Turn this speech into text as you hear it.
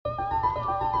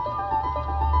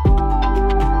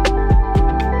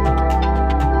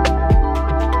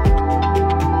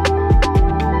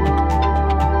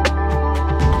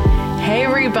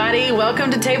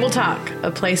Welcome to Table Talk,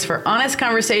 a place for honest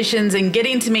conversations and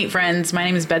getting to meet friends. My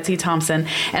name is Betsy Thompson,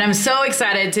 and I'm so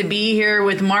excited to be here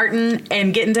with Martin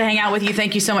and getting to hang out with you.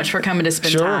 Thank you so much for coming to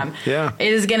spend time. Yeah.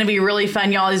 It is going to be really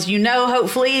fun, y'all. As you know,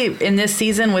 hopefully, in this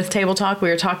season with Table Talk,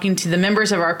 we are talking to the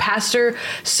members of our pastor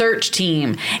search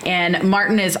team, and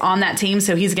Martin is on that team,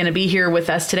 so he's going to be here with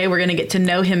us today. We're going to get to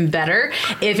know him better.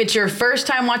 If it's your first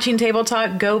time watching Table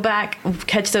Talk, go back,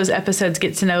 catch those episodes,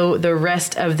 get to know the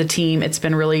rest of the team. It's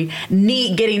been really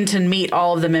neat getting to meet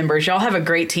all of the members. Y'all have a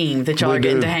great team that y'all are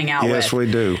getting to hang out with. Yes,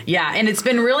 we do. Yeah, and it's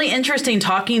been really interesting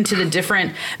talking to the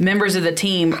different members of the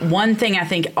team. One thing I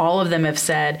think all of them have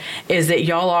said is that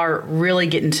y'all are really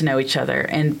getting to know each other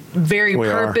and very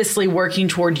purposely working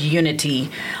toward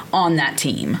unity on that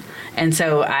team. And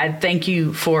so I thank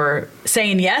you for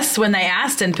saying yes when they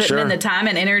asked and putting in the time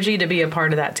and energy to be a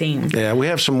part of that team. Yeah, we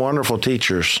have some wonderful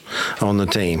teachers on the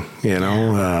team. You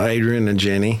know, Adrian and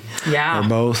Jenny are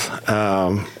both.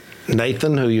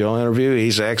 Nathan, who you'll interview,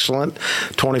 he's excellent.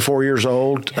 24 years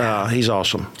old. He's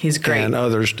awesome. He's great. And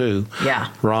others too.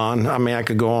 Yeah. Ron, I mean, I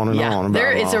could go on and on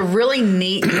about It's a really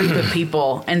neat group of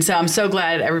people. And so I'm so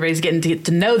glad everybody's getting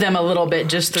to know them a little bit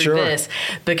just through this,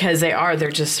 because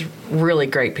they're just really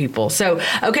great people. So,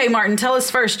 okay, Martin, tell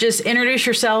us first, just introduce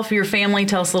yourself, your family.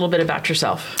 Tell us a little bit about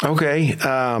yourself. Okay.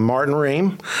 Martin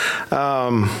Reim.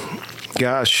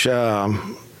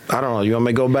 I don't know. You want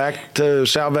me to go back to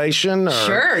salvation? Or?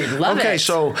 Sure, love it. Okay,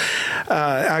 so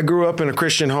I grew up in a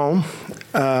Christian home.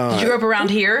 Did you grow up around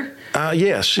here?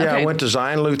 Yes. Yeah, I went to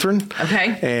Zion Lutheran.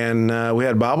 Okay. And we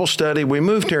had Bible study. We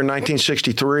moved here in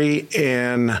 1963,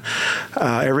 and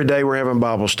every day we're having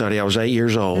Bible study. I was 8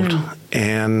 years old,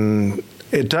 and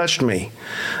it touched me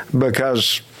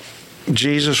because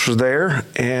Jesus was there,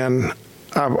 and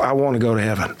I want to go to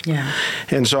heaven. Yeah.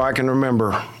 And so I can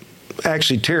remember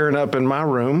actually tearing up in my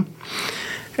room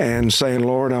and saying,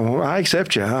 Lord, I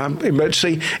accept you. But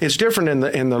see, it's different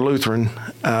in the Lutheran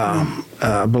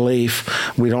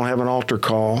belief. We don't have an altar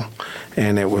call,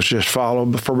 and it was just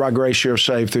followed. For by grace you are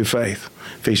saved through faith,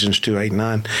 Ephesians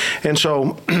 2:8-9. And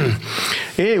so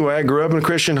anyway, I grew up in a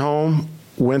Christian home,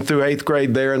 went through 8th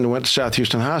grade there, and then went to South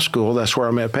Houston High School. That's where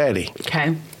I met Patty.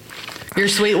 Okay. Your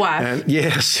sweet wife. And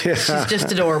yes. Yeah. She's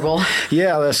just adorable.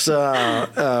 Yeah, that's...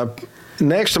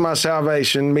 next to my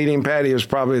salvation, meeting Patty was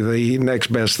probably the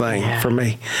next best thing for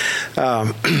me.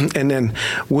 And then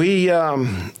we,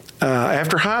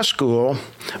 after high school,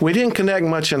 we didn't connect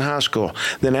much in high school.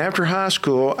 Then after high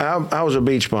school, I was a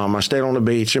beach bum. I stayed on the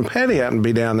beach, and Patty happened to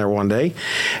be down there one day.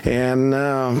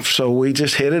 And so we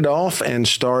just hit it off and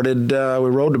started, we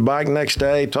rode the bike next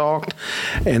day, talked,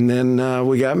 and then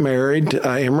we got married.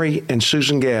 Emery and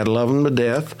Susan Gadd, love them to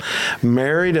death,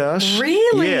 married us.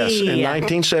 Really? Yes, in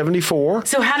 1974.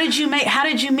 So how did you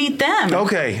meet them?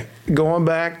 Okay, going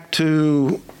back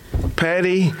to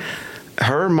Patty,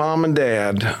 her mom and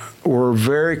dad were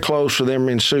very close with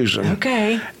Emery and Susan.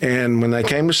 Okay. And when they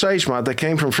came to Sagemont, they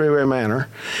came from Freeway Manor.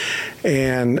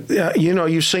 And,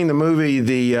 you've seen the movie,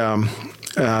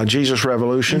 Jesus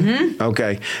Revolution. Mm-hmm.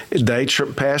 Okay. They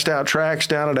passed out tracts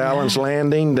down at Allen's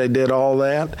Landing. They did all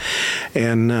that.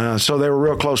 And so they were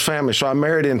a real close family. So I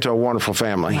married into a wonderful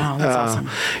family. Wow, that's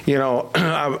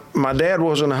awesome. My dad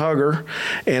wasn't a hugger.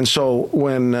 And so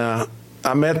when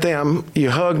I met them,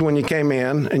 you hugged when you came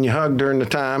in, and you hugged during the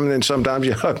time, and then sometimes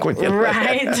you hugged when you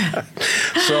left.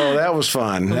 So that was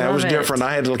fun. That was different.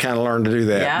 I had to kind of learn to do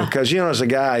that because, as a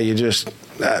guy, you just...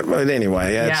 but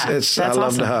anyway, I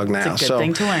love to hug now. It's a good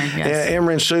thing to learn, yes. Yeah,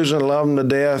 Emery and Susan love them to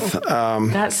death.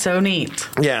 That's so neat.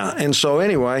 Yeah, and so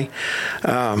anyway...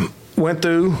 went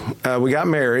through, we got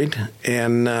married,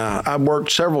 and I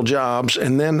worked several jobs,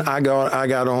 and then I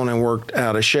got on and worked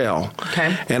out of Shell.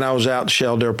 Okay. And I was out at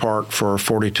Shell Deer Park for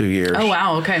 42 years. Oh,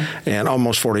 wow, okay. And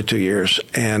almost 42 years.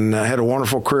 And I had a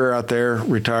wonderful career out there,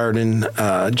 retired in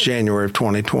January of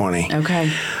 2020.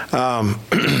 Okay.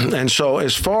 And so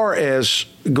as far as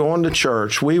going to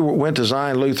church, we went to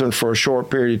Zion Lutheran for a short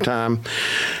period of time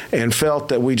and felt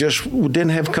that we just didn't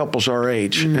have couples our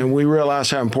age. And we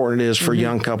realized how important it is for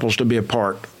young couples to be a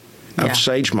part of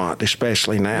Sagemont,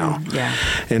 especially now. Yeah.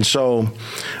 And so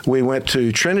we went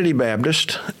to Trinity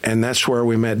Baptist, and that's where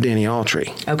we met Denny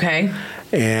Autry. Okay.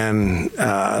 And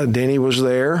Denny was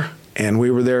there, and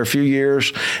we were there a few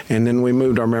years, and then we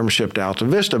moved our membership to Alta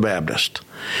Vista Baptist.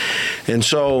 And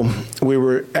so we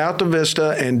were Alta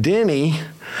Vista, and Denny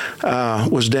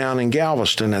was down in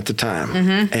Galveston at the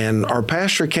time. And our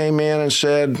pastor came in and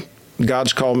said,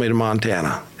 God's called me to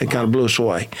Montana. It kind of blew us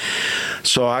away.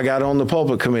 So I got on the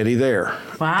pulpit committee there.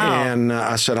 Wow. And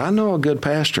I said, I know a good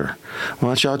pastor. Why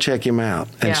don't y'all check him out?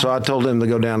 And so I told him to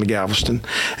go down to Galveston.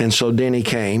 And so Denny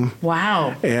came.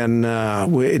 Wow. And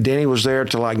Denny was there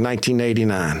till like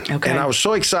 1989. Okay. And I was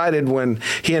so excited when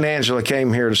he and Angela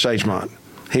came here to Sagemont.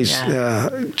 He's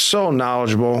so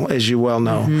knowledgeable, as you well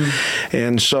know. Mm-hmm.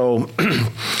 And so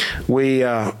we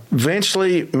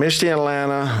eventually, Misty and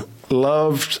Atlanta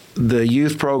loved the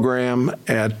youth program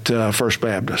at First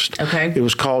Baptist. Okay. It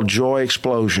was called Joy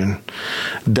Explosion.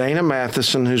 Dana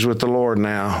Matheson, who's with the Lord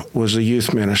now, was a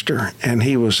youth minister, and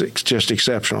he was just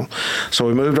exceptional. So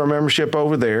we moved our membership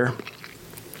over there,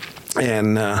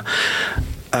 and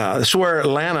this is where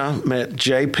Atlanta met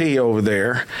JP over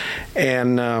there,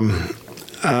 and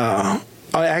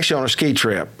actually on a ski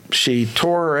trip. She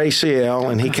tore her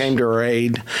ACL, and he came to her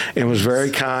aid and was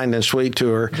very kind and sweet to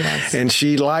her. Yes. And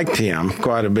she liked him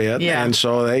quite a bit. Yeah. And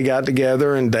so they got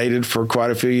together and dated for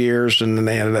quite a few years, and then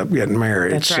they ended up getting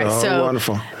married. That's right. So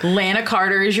wonderful. Lana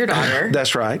Carter is your daughter.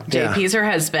 That's right. JP's her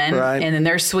husband. Right. And then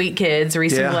their sweet kids,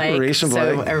 Reese and Blake. Reese and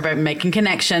Blake. So everybody making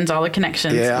connections, all the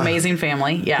connections. Yeah. Amazing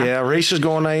family. Yeah. Yeah, Reese is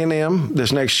going to A&M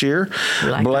this next year.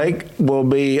 Like Blake will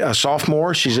be a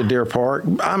sophomore. She's at Deer Park.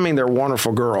 I mean, they're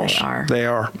wonderful girls. They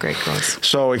are. Great girls.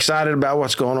 So excited about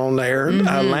what's going on there.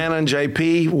 Mm-hmm. Lana and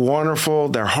JP, wonderful.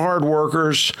 They're hard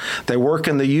workers. They work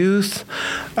in the youth.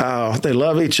 They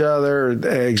love each other.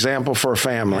 Example for a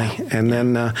family. And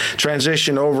then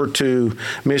transition over to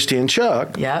Misty and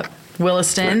Chuck. Yep.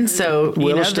 Williston, so you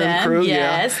Williston know them. crew,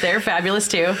 yes, they're fabulous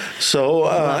too. So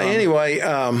anyway,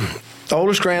 the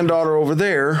oldest granddaughter over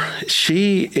there,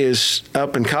 she is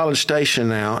up in College Station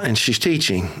now, and she's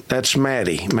teaching. That's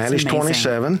Maddie. Maddie's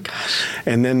 27. Gosh.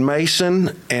 And then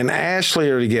Mason and Ashley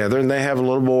are together, and they have a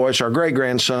little boy. It's our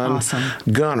great-grandson, Awesome.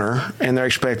 Gunner, and they're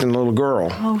expecting a little girl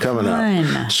coming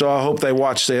up. So I hope they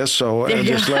watch this, so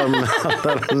just let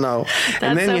them know.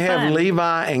 And then so you have fun.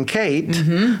 Levi and Kate.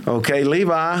 Mm-hmm. Okay,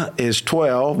 Levi is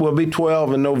 12. Will be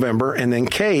 12 in November. And then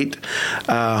Kate...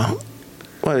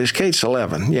 Kate's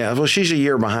 11. Yeah, well, she's a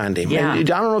year behind him. Yeah. And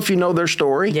I don't know if you know their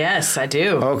story. Yes, I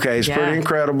do. Okay, it's pretty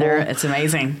incredible. It's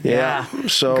amazing. Yeah.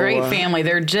 So great family.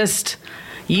 They're just,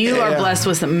 you are blessed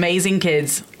with amazing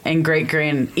kids and great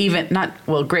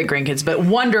grandkids, but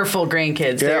wonderful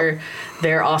grandkids. Yeah.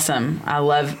 They're awesome. I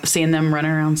love seeing them running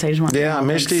around Sagemont. Yeah,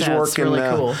 Misty's working. Really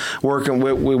cool.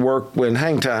 We work with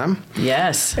hang time.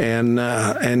 Yes. And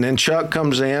then Chuck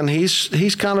comes in.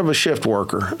 He's kind of a shift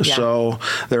worker. Yeah. So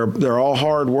they're all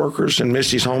hard workers, and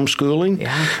Misty's homeschooling.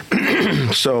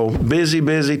 Yeah. So busy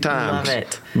times. Love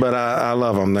it. But I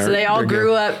love them. So they all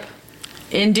grew up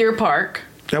in Deer Park.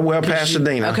 Well,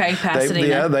 Pasadena. Okay,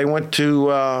 Pasadena. They went to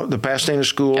the Pasadena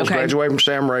schools, graduated from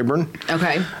Sam Rayburn.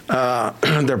 Okay.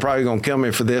 They're probably going to kill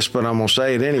me for this, but I'm going to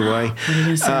say it anyway.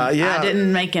 I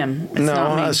didn't make him. It's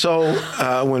not me.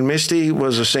 So when Misty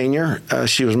was a senior,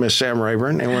 she was Miss Sam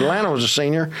Rayburn. And when Lana was a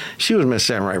senior, she was Miss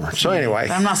Sam Rayburn. So anyway.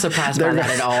 I'm not surprised by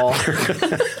that at all.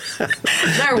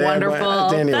 They're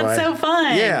wonderful. Anyway. That's so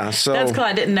fun. Yeah. So that's cool.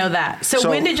 I didn't know that. So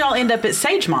when did y'all end up at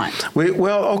Sagemont?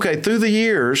 Through the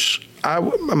years,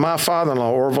 my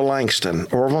father-in-law, Orville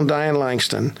and Diane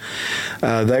Langston,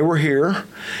 they were here,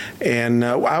 and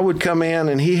I would come in,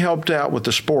 and he helped out with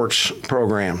the sports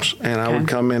programs, and I would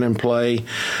come in and play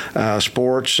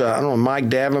sports. I don't know, Mike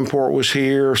Davenport was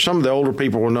here. Some of the older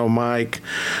people will know Mike,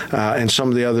 and some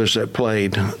of the others that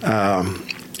played.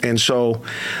 And so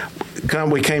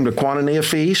we came to Quintanilla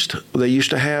Feast. They used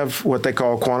to have what they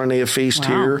call Quintanilla Feast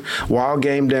here, wild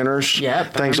game dinners,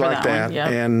 things like that. Yep.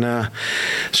 And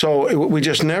so we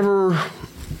just never,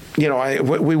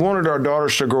 we wanted our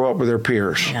daughters to grow up with their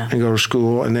peers and go to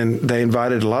school. And then they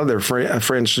invited a lot of their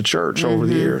friends to church over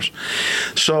the years.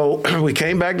 So we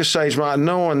came back to Sagemont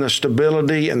knowing the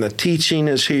stability and the teaching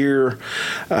is here.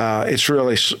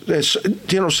 Sagemont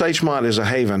is a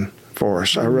haven for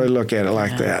us. I really look at it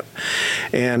like that.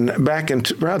 And back in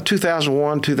around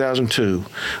 2001, 2002,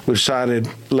 we decided,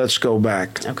 let's go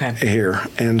back here.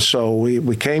 And so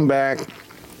we came back,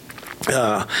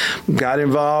 got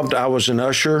involved. I was an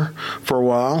usher for a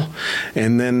while.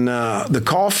 And then the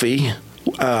coffee,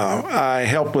 I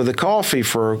helped with the coffee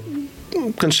for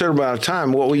considerable amount of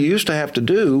time. What we used to have to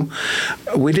do,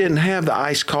 we didn't have the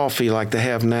iced coffee like they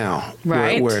have now.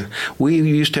 Right. Where we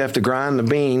used to have to grind the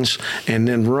beans and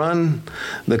then run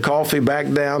the coffee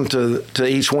back down to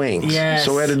each wings. Yes.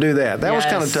 So we had to do that. That was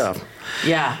kind of tough.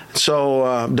 Yeah.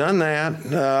 So done that,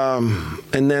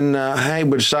 and then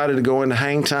we decided to go into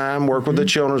hang time, work with the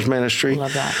children's ministry.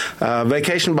 Love that.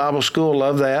 Vacation Bible school,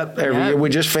 love that. Every year we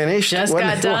just finished. Just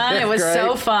got done. It was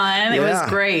so fun. It was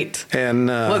great. And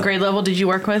what grade level did you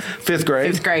work with? Fifth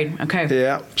grade. Fifth grade. Okay.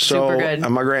 Yeah. So super good.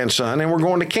 My grandson, and we're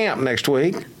going to camp next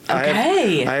week.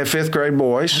 Okay. I have fifth grade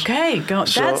boys. Okay.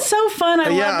 That's so fun. I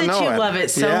love that you love it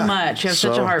so much. You have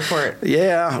such a heart for it.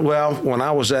 Yeah. Well, when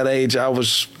I was that age, I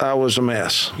was a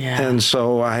mess. Yeah. And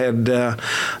so I had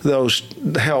those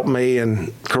help me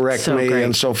and correct me great.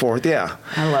 and so forth. Yeah.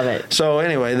 I love it. So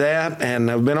anyway, that,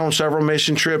 and I've been on several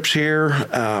mission trips here.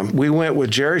 We went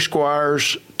with Jerry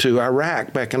Squires to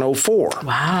Iraq back in 2004.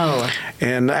 Wow.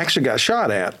 And actually got shot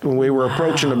at when we were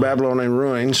approaching the Babylonian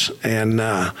ruins, and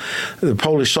the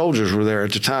Polish soldiers were there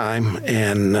at the time,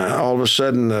 and all of a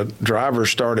sudden the driver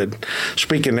started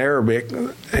speaking Arabic,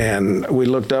 and we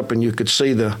looked up and you could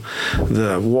see the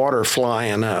water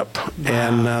flying up. Wow.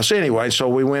 And so anyway, so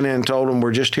we went in and told them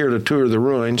we're just here to tour the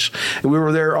ruins. And we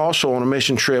were there also on a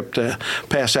mission trip to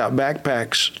pass out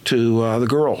backpacks to the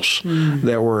girls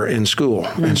that were in school.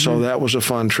 And so that was a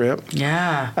fun trip.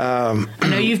 Yeah. I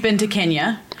know you've been to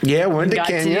Kenya. Yeah, went to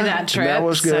Kenya. Kenya. To do that trip. That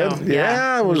was good. So,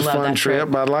 yeah, it was a fun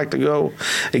trip. I'd like to go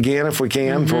again if we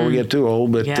can before we get too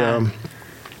old. But,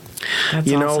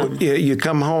 you know, you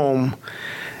come home,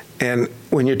 and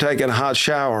when you're taking a hot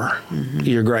shower,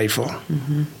 you're grateful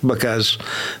because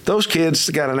those kids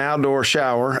got an outdoor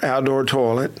shower, outdoor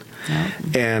toilet,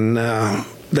 and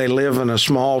they live in a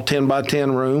small 10 by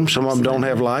 10 room. Some of them don't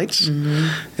have lights.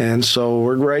 And so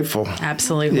we're grateful.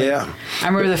 Absolutely. Yeah. I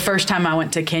remember the first time I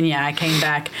went to Kenya, I came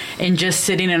back and just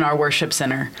sitting in our worship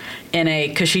center in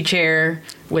a cushy chair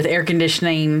with air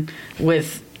conditioning,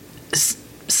 with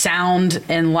sound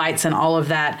and lights and all of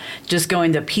that, just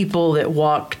going to people that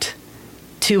walked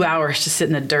 2 hours to sit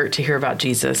in the dirt to hear about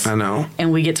Jesus. I know.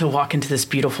 And we get to walk into this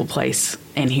beautiful place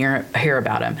and hear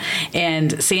about him.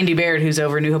 And Sandy Baird, who's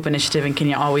over New Hope Initiative in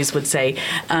Kenya, always would say,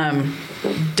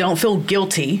 don't feel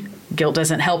guilty. Guilt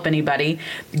doesn't help anybody.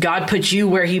 God put you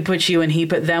where he put you, and he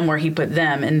put them where he put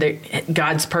them. And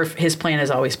his plan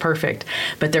is always perfect.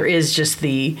 But there is just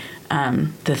the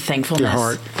thankfulness. Your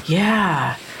heart.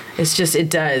 Yeah. It's just, it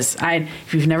does.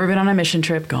 If you've never been on a mission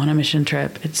trip, go on a mission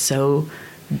trip. It's so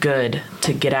good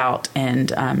to get out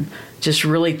and just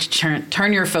really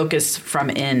turn your focus from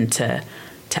in to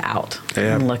out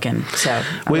and looking. So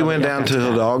we went down to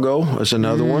Hidalgo as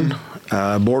another one.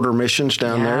 Border missions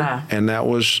down there, and that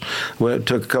was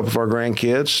took a couple of our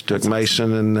grandkids, took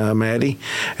Mason and Maddie,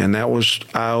 and that was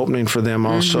eye-opening for them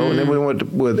also. And then we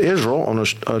went with Israel on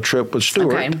a trip with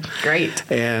Stuart. Okay,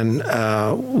 great. And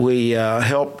we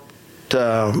helped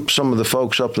some of the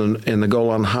folks up in the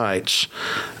Golan Heights.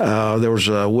 There was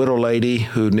a widow lady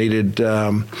who needed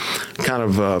kind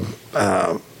of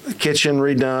a kitchen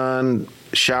redone,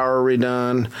 shower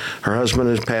redone. Her husband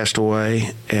has passed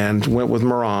away, and went with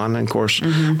Moran. And of course,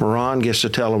 Moran gets to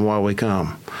tell them why we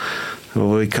come.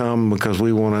 We come because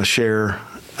we want to share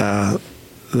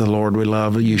the Lord we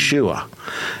love, Yeshua.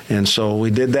 And so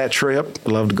we did that trip.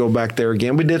 Love to go back there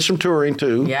again. We did some touring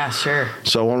too. Yeah, sure.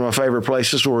 So one of my favorite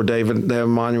places were the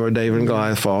monument where David and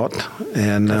Goliath fought,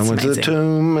 and went to the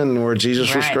tomb and where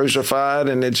Jesus was crucified,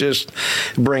 and it just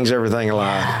brings everything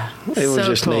alive. Yeah. It was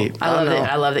just cool. Neat. I love it.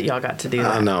 I love that y'all got to do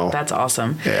that. I know. That's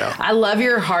awesome. Yeah. I love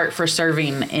your heart for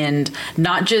serving, and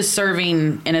not just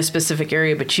serving in a specific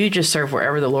area, but you just serve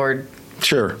wherever the Lord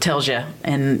tells you,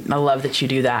 and I love that you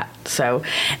do that. So,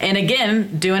 and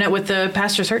again, doing it with the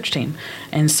pastor search team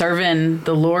and serving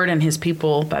the Lord and his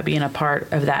people by being a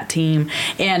part of that team.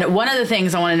 And one of the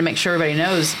things I wanted to make sure everybody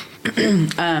knows,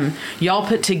 y'all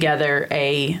put together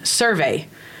a survey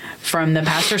from the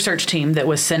pastor search team that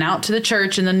was sent out to the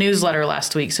church in the newsletter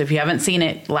last week. So if you haven't seen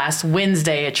it, last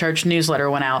Wednesday, a church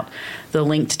newsletter went out. The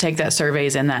link to take that survey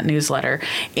is in that newsletter.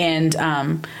 And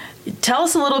tell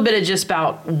us a little bit just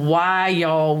about why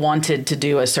y'all wanted to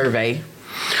do a survey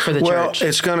for the church. Well,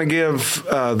 it's going to give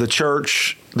the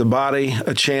church, the body,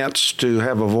 a chance to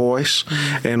have a voice,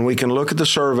 and we can look at the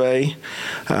survey.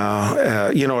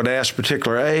 It asks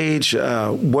particular age,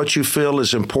 what you feel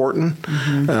is important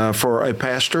for a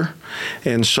pastor,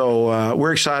 and so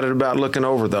we're excited about looking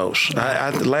over those.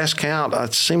 Last count,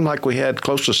 it seemed like we had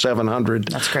close to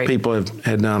 700 people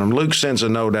had done them. Luke sends a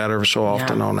note out every so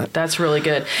often on it. That's really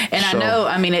good. And I know,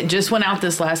 it just went out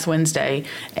this last Wednesday,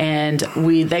 and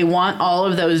they want all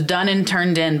of those done and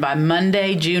turned in by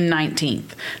Monday, June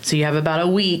 19th. So you have about a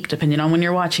week, depending on when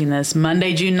you're watching this.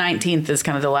 Monday, June 19th is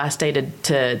kind of the last day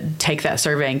to take that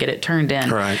survey and get it turned in.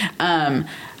 Right.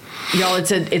 Y'all,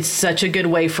 it's such a good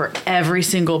way for every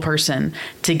single person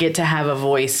to get to have a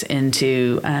voice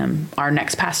into our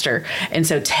next pastor. And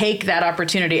so take that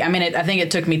opportunity. I mean, I think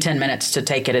it took me 10 minutes to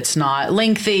take it. It's not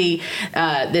lengthy.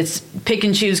 It's pick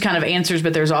and choose kind of answers,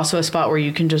 but there's also a spot where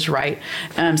you can just write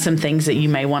some things that you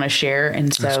may want to share.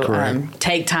 And so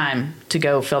take time to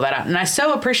go fill that out. And I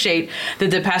so appreciate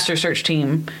that the pastor search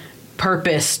team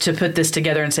purpose to put this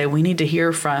together and say, we want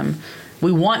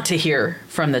to hear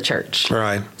from the church.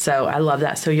 Right. So I love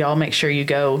that. So y'all make sure you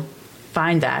go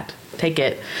find that, take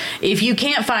it. If you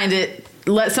can't find it,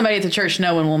 let somebody at the church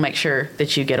know and we'll make sure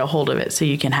that you get a hold of it so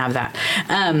you can have that.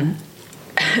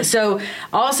 So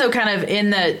also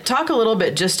kind of talk a little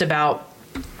bit just about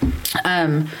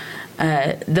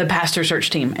the pastor search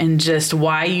team and just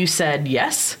why you said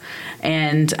yes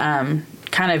and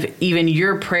kind of even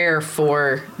your prayer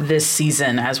for this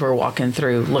season as we're walking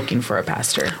through looking for a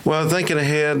pastor. Well, thinking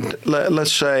ahead,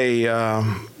 let's say,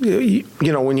 you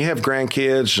know, when you have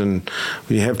grandkids and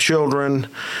when you have children,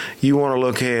 you want to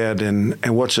look ahead and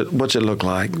what's it look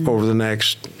like over the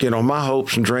next, you know, my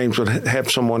hopes and dreams would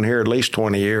have someone here at least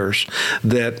 20 years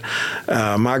that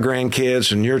my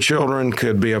grandkids and your children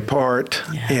could be a part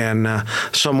and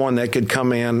someone that could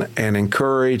come in and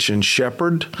encourage and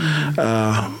shepherd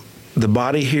the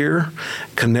body here,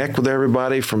 connect with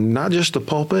everybody from not just the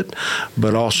pulpit,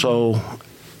 but also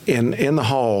in the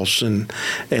halls and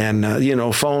you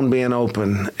know, phone being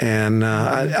open. And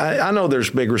I know there's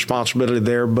big responsibility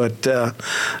there, but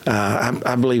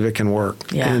I believe it can work.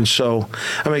 Yeah. And so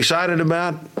I'm excited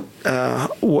about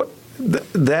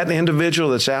that individual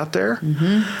that's out there. You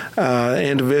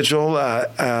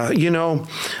know,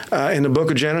 in the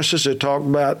book of Genesis, it talked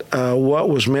about what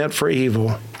was meant for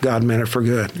evil, God meant it for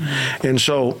good. And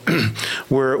so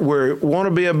we want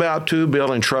to be about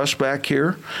building trust back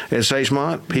here at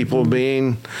Sagemont, people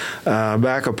being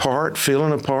back apart,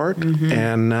 feeling apart.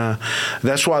 And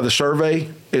that's why the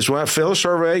survey is fill a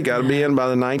survey, got to be in by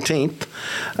the 19th.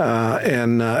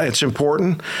 And it's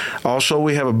important. Also,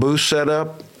 we have a booth set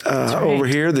up over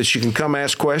here that you can come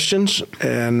ask questions,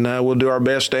 and we'll do our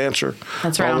best to answer.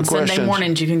 That's right. On Sunday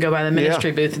mornings, you can go by the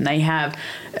ministry booth, and they have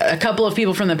a couple of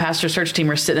people from the pastor search team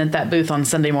are sitting at that booth on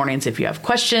Sunday mornings. If you have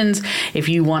questions, if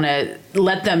you want to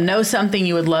let them know something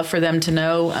you would love for them to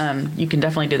know, you can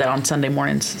definitely do that on Sunday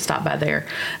mornings. Stop by there.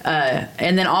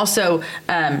 And then also,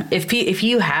 if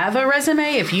you have a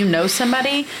resume, if you know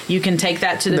somebody, you can take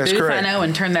that to the booth, correct. I know,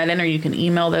 and turn that in, or you can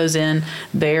email those in.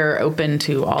 They're open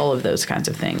to all of those kinds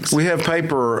of things. We have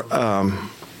paper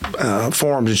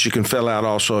forms that you can fill out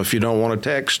also if you don't want to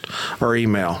text or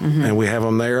email. And we have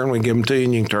them there, and we give them to you,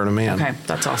 and you can turn them in. Okay,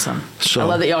 that's awesome. So, I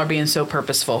love that y'all are being so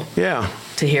purposeful. Yeah.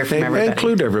 To hear from everybody.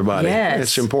 Include everybody. Yes.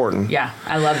 It's important. Yeah,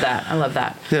 I love that. I love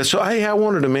that. Yeah, so I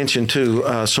wanted to mention, too,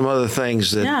 some other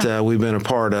things that we've been a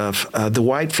part of. The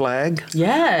white flag.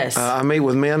 Yes. I meet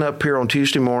with men up here on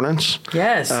Tuesday mornings.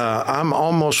 Yes. I'm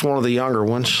almost one of the younger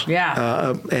ones.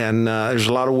 Yeah. And there's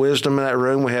a lot of wisdom in that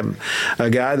room. We have a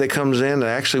guy that comes in that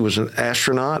actually was an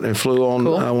astronaut and flew on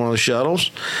one of the shuttles.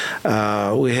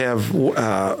 We have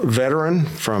a veteran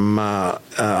from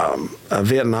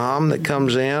Vietnam that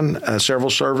comes in,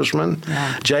 several servicemen.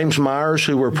 Yeah. James Myers,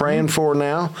 who we're praying for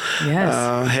now,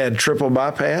 had triple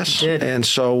bypass. And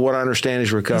so what I understand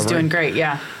is recovering. He's doing great,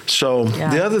 So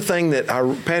the other thing that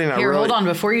Patty and I Here, hold on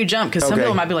before you jump, because some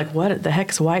people might be like, what the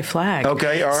heck's a white flag?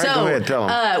 Okay, all right, go ahead, tell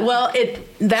them. Well,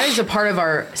 that is a part of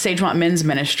our Sagemont men's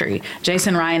ministry.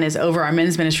 Jason Ryan is over our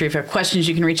men's ministry. If you have questions,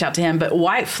 you can reach out to him. But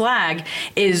white flag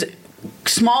is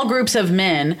small groups of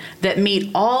men that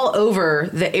meet all over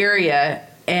the area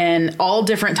and all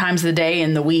different times of the day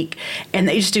and the week. And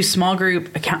they just do small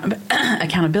group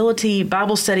accountability,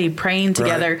 Bible study, praying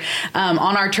together. Right.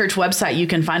 On our church website, you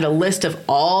can find a list of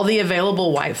all the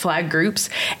available white flag groups.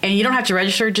 And you don't have to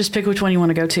register. Just pick which one you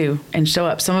want to go to and show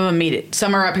up. Some of them meet it.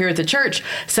 Some are up here at the church.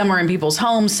 Some are in people's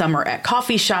homes. Some are at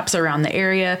coffee shops around the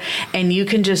area. And you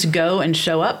can just go and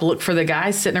show up, look for the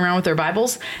guys sitting around with their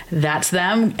Bibles. That's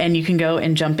them. And you can go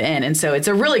and jump in. And so it's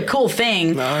a really cool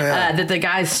thing that the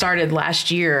guys started last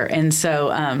year. And so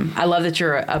I love that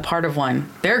you're a part of one.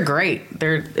 They're great.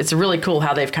 It's really cool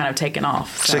how they've kind of taken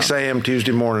off. So. 6 a.m.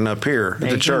 Tuesday morning up here at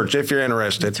the church, if you're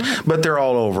interested. Right. But they're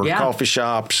all over, coffee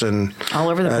shops and all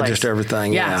over the place. Just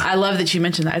everything. Yeah, I love that you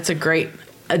mentioned that. It's a great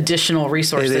additional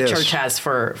resource the church has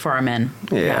for our men.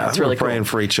 Yeah, it's really we're praying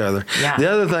cool. for each other. Yeah.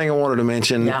 The other thing I wanted to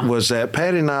mention was that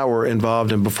Patty and I were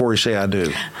involved in Before You Say I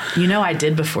Do. You know, I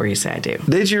did Before You Say I Do.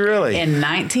 Did you really? In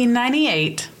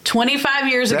 1998. 25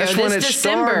 years ago this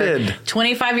December. Started.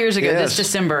 25 years ago this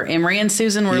December. Emery and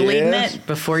Susan were leading it.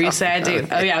 Before You Say I Do.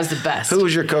 Oh, yeah, it was the best. Who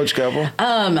was your coach couple?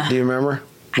 Do you remember?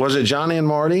 Was it Johnny and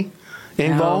Marty?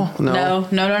 Inkball?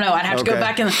 No. I'd have to go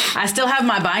back and I still have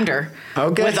my binder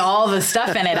with all the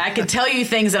stuff in it. I could tell you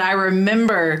things that I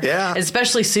remember,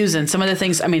 especially Susan. Some of the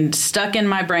things, stuck in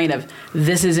my brain of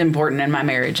this is important in my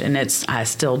marriage, and I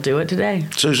still do it today.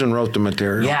 Susan wrote the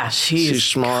material. Yeah, she's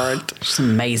smart. She's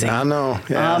amazing. I know.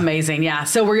 Yeah. Amazing. Yeah.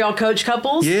 So were y'all coach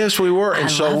couples? Yes, we were,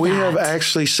 and so we that. have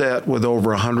actually sat with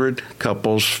over 100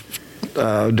 couples.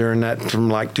 During that, from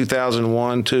like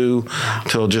 2001 till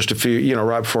just a few,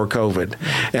 right before COVID.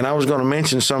 And I was going to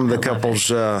mention some of the couples,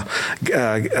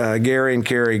 Gary and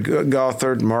Carrie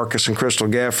Gothard, Marcus and Crystal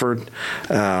Gafford,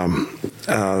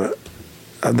 the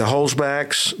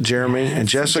Holzbacks, Jeremy and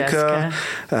Jessica.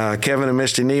 Kevin and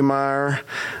Misty Niemeyer,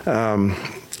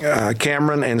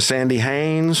 Cameron and Sandy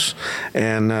Haynes,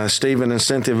 and Stephen and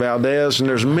Cynthia Valdez, and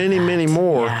there's many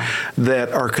more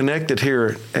that are connected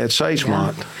here at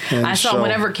Sagemont. Yeah. I saw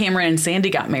whenever Cameron and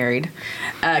Sandy got married,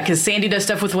 because Sandy does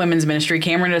stuff with women's ministry,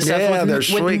 Cameron does stuff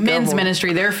with men's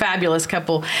ministry. They're a fabulous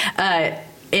couple.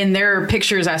 In their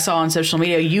pictures I saw on social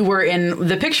media, you were in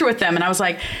the picture with them, and I was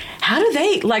like, how do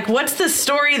they, what's the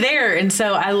story there? And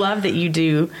so I love that you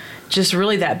do just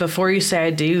really that before you say I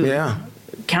do. Yeah.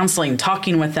 Counseling,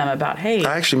 talking with them about, hey,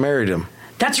 I actually married him.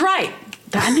 That's right.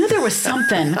 I knew there was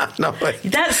something. No,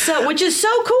 which is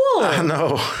so cool. I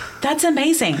know. That's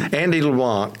amazing. Andy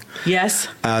LeBlanc. Yes.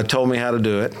 Told me how to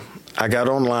do it. I got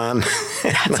online.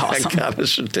 That's awesome. I got a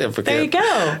certificate. There you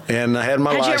go. And I had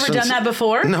my license. Had you ever done that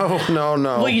before? No.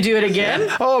 Will you do it again?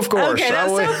 Oh, of course. Okay,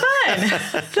 that's so fun.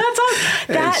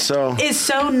 That's awesome. That is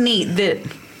so neat that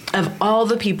of all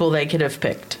the people they could have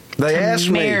picked they asked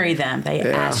to marry me. them, they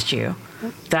asked you.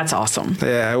 That's awesome.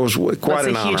 Yeah, it was quite an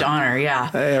honor. That's a huge honor,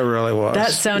 yeah. It really was.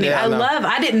 That's so neat.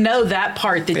 I didn't know that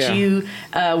part that you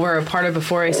were a part of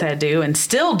before I said do, and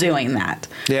still doing that.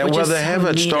 Yeah, well, they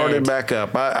haven't started back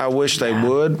up. I wish they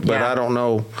would, but I don't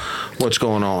know what's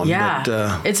going on. Yeah,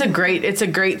 but, it's a great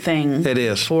thing. It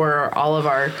is. For all of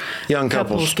our young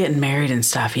couples getting married and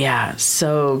stuff. Yeah,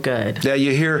 so good. Yeah,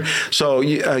 you hear, so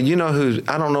you know who,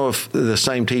 I don't know if the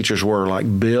same teachers were,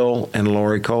 like Bill and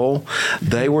Lori Cole.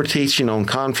 They were teaching on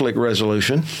conflict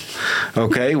resolution,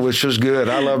 which was good.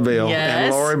 I love Bill and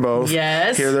Lori both.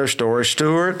 Yes. Hear their story.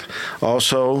 Stuart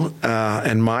also,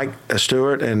 and Mike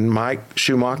Stewart and Mike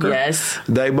Schumacher. Yes.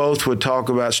 They both would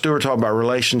Stuart talked about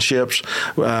relationships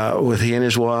with he and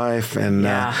his wife, and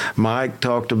Mike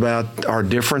talked about our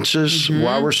differences,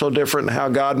 why we're so different, and how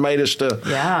God made us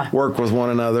to work with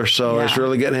one another. So it's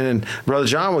really getting in. And Brother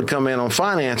John would come in on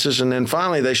finances, and then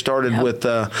finally they started with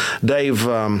Dave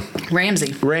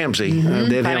Ramsey.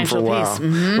 Did him for a while.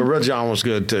 But Brother John was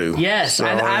good too. Yes, so,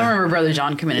 I remember Brother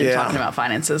John coming in and talking about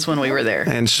finances when we were there.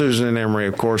 And Susan and Emery,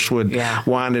 of course, would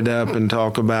wind it up and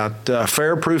talk about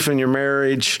fair-proofing your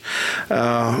marriage.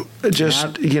 How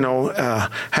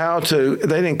to.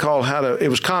 They didn't call it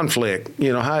was conflict.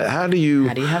 How do you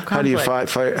have conflict? How do you fight?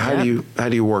 How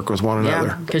do you work with one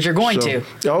another? Because you're going to.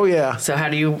 Oh yeah. So how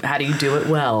do you do it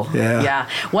well? Yeah.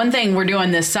 One thing we're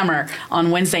doing this summer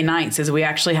on Wednesday nights is we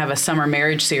actually have a summer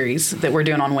marriage series that we're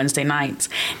doing on Wednesday nights,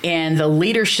 and the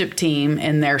leadership team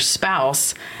and their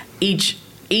spouse each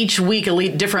week a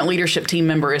different leadership team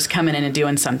member is coming in and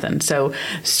doing something. So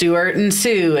Stuart and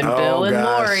Sue and Bill and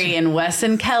Lori and Wes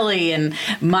and Kelly and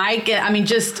Mike.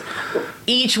 Just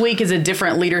each week is a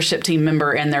different leadership team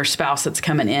member and their spouse that's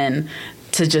coming in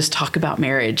to just talk about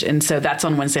marriage. And so that's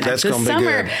on Wednesday nights. This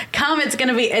summer,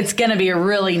 it's gonna be a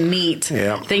really neat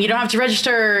thing. You don't have to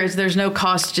register. There's no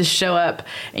cost. Just show up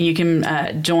and you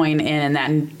can join in that.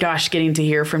 And gosh, getting to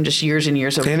hear from just years and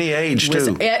years of any age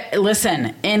too.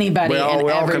 Listen, anybody and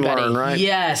we all everybody. Can learn, right?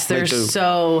 Yes, there's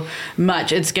so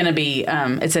much. It's gonna be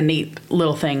it's a neat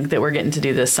little thing that we're getting to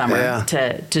do this summer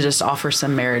to just offer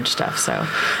some marriage stuff. So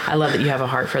I love that you have a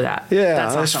heart for that. Yeah,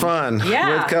 that's awesome. Fun.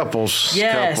 With couples.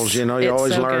 Yes. Couples, you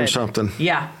always learn something.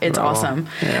 Yeah, it's awesome.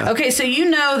 Yeah. Okay, so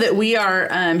that we are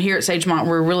here at Sagemont,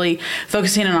 we're really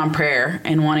focusing in on prayer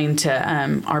and wanting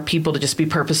to our people to just be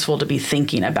purposeful, to be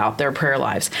thinking about their prayer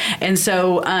lives. And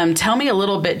so tell me a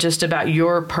little bit just about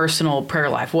your personal prayer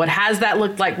life. What has that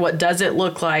looked like? What does it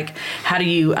look like? How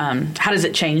does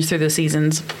it change through the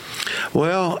seasons?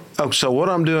 Well, so what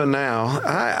I'm doing now,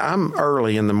 I'm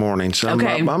early in the morning. So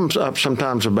I'm up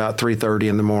sometimes about 3:30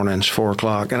 in the mornings, 4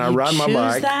 o'clock, and I ride my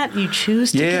bike. You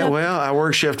choose to get up? Well, I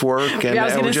work shift work, and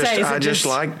I just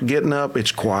like getting up.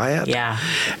 It's quiet. Yeah.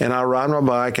 And I ride my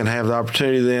bike and have the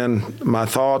opportunity then. My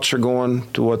thoughts are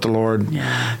going to what the Lord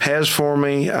has for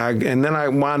me. And then I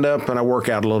wind up and I work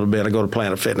out a little bit. I go to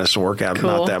Planet Fitness and work out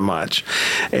not that much.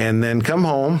 And then come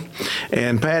home.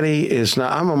 And Patty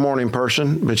I'm a morning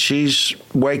person, but she's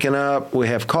waking up. We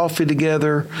have coffee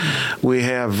together. We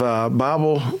have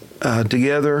Bible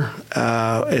together.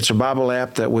 It's a Bible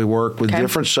app that we work with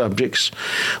different subjects.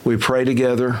 We pray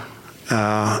together.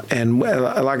 And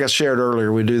like I shared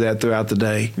earlier, we do that throughout the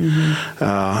day.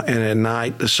 And at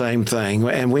night, the same thing.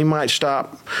 And we might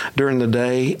stop during the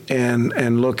day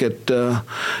and look at, a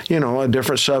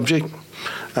different subject.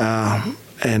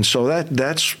 And so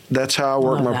that's how I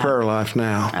work my prayer life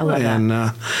now. I love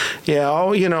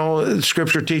that.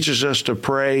 Scripture teaches us to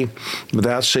pray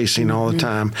without ceasing all the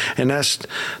time. And that's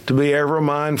to be ever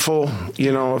mindful.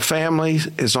 Family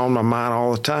is on my mind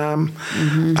all the time.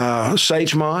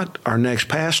 Sagemont, our next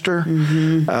pastor,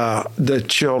 the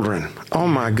children. Oh,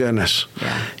 my goodness.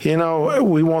 Yeah.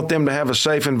 We want them to have a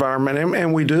safe environment,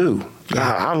 and we do.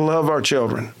 Yeah. I love our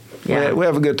children. Yeah. We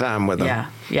have a good time with them.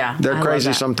 Yeah. They're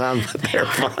crazy sometimes, but they're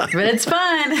fun. But it's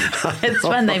fun. It's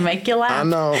fun. They make you laugh. I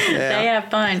know. Yeah. They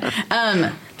have fun.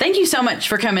 Thank you so much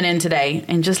for coming in today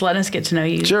and just let us get to know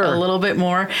you a little bit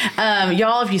more.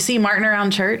 Y'all, if you see Martin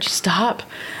around church, stop.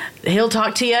 He'll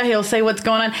talk to you. He'll say what's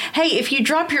going on. Hey, if you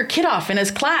drop your kid off in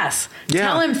his class,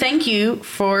 tell him thank you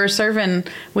for serving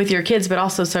with your kids, but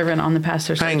also serving on the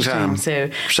pastor's search team.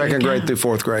 So second grade through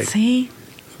fourth grade. See?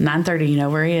 9:30, you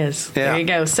know where he is. Yeah. There you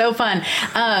go. So fun.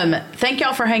 Thank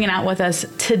y'all for hanging out with us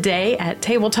today at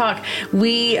Table Talk.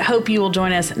 We hope you will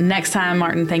join us next time.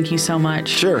 Martin, thank you so much.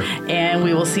 Sure. And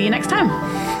we will see you next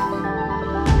time.